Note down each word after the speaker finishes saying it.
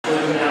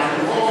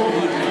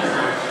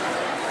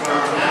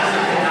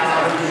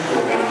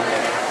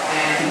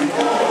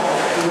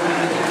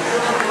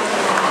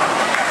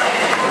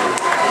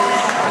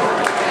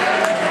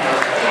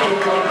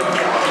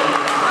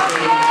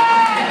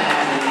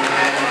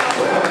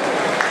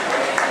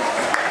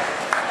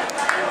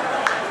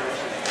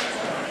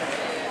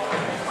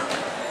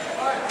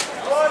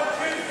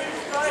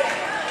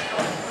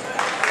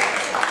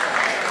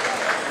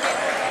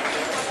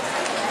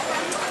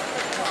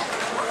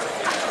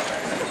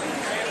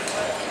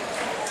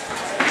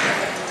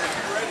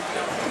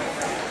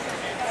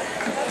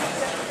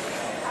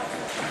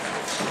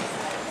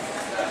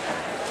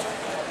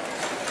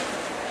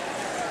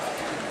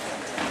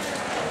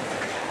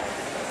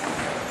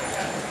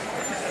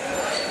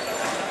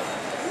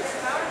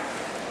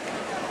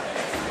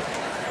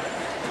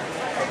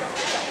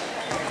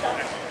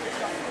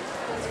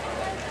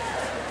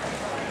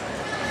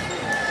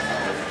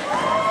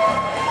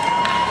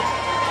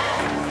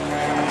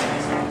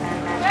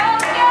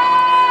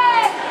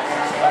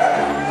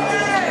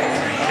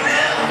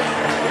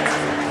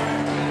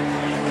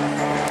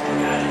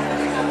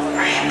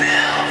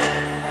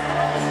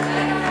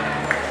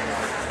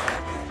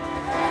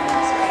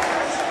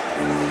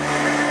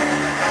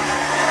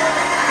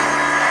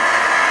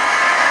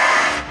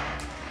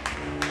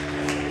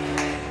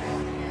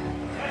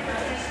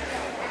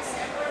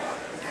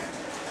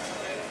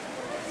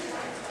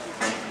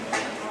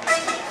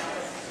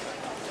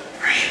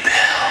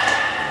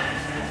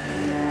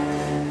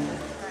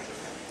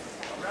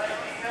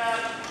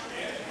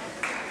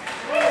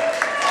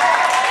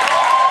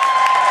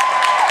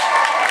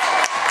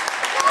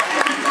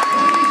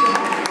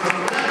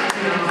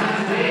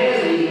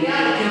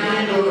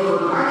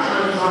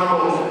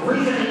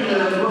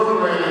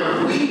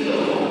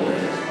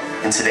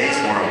In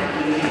today's world,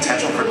 the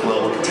potential for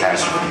global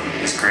catastrophe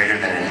is greater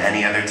than in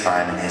any other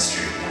time in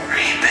history.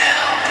 Rebuild.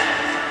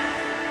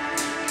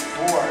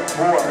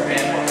 War.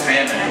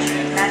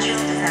 Famine. Natural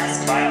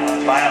disaster.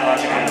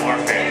 Biological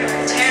warfare.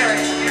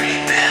 Terrorism.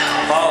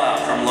 Rebuild. Fallout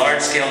from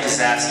large-scale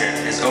disaster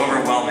is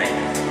overwhelming.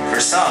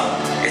 For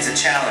some, it's a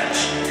challenge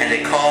and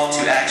a call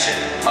to action.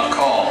 A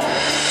call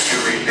to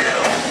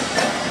rebuild.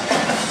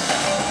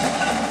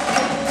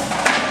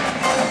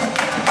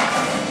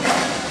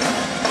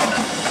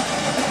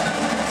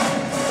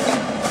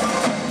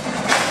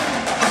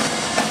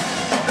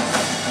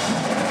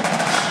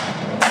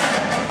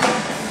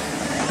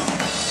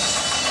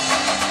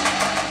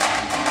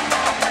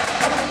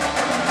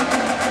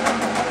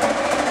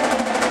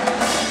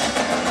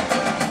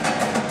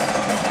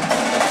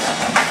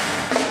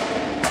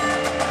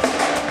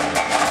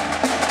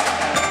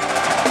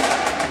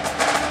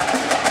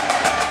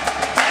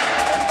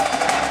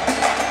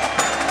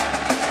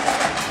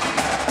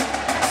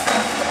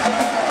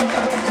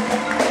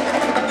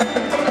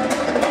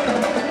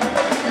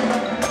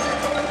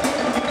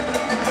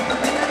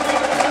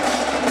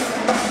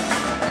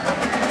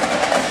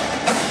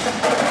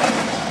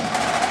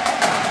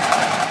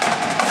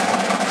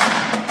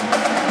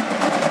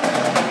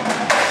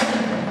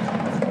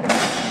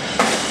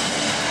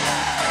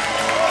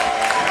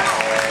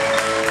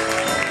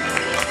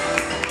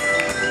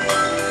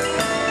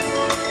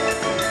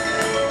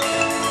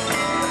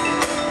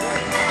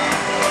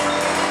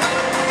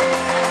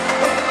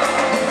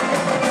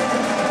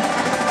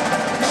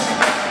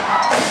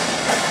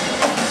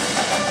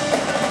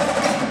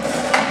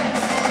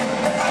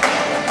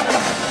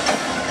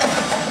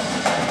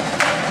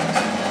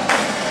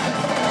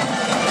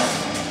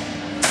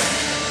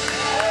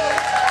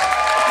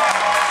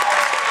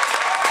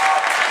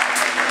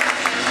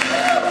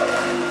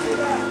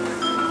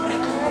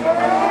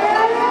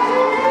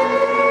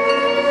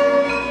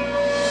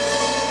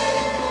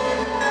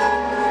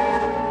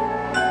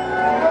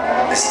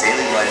 As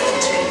daily life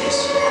continues,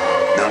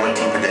 no one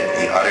can predict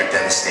the utter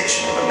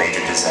devastation of a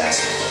major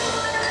disaster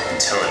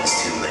until it is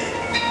too late.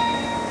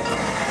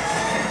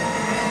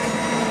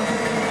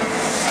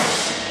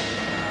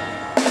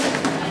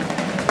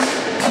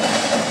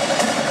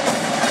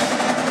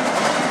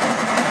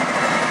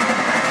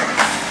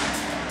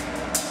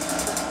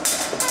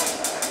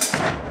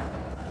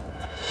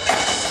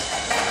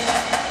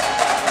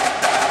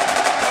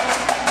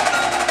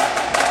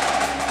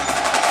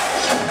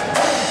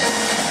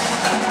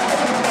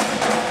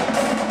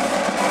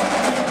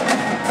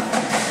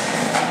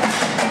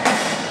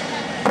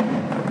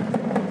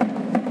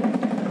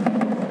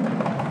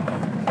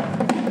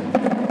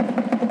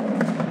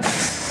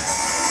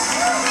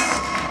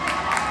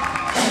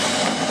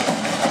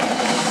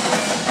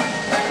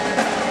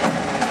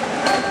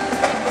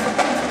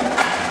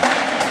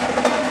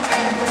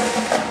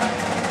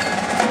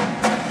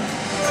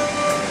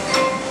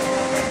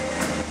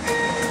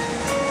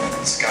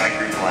 The sky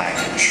grew black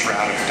and a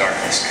shroud of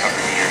darkness covered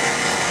the earth.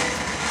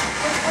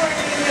 Before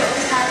you knew what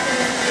was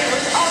happening, it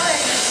was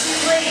already too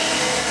late.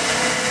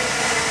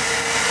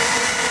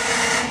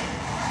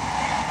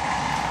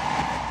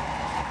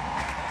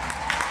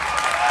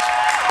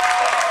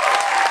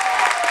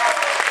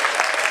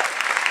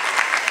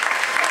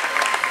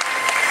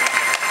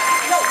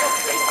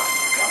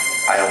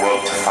 I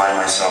awoke to find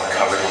myself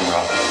covered in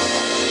rubble.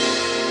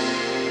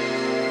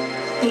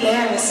 The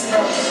air was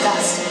filled with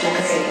dust and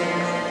debris.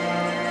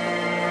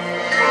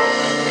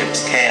 It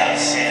was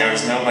chaos. There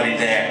was nobody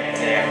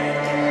there.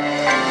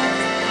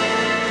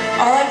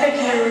 All I could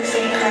hear were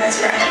faint cries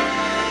for help.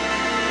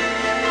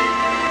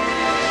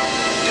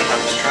 I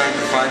was trying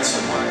to find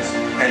someone,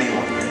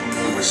 anyone,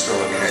 who was still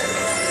okay.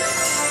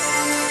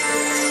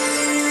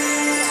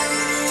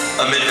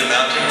 Amid the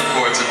mounting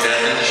reports of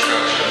death and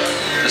destruction,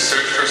 the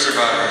search for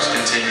survivors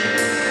continued.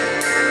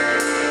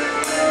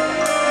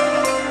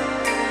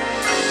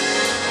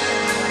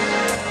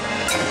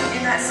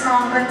 In that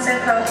small glimpse of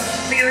hope,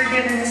 we were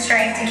given the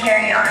strength to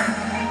carry on.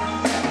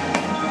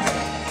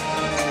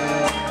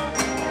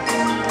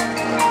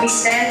 We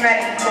stand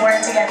ready to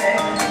work together.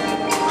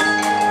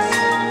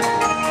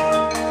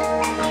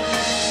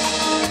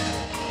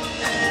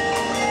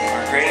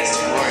 Our greatest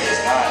glory is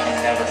not in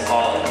never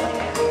falling,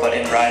 but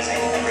in rising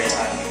every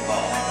time we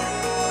fall.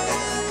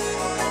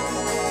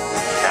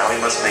 Now we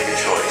must make a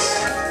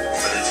choice,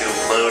 whether to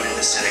implode and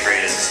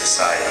disintegrate as a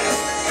society,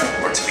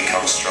 or to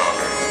become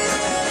stronger.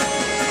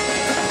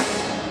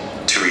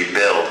 To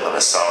rebuild on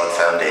a solid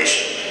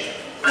foundation.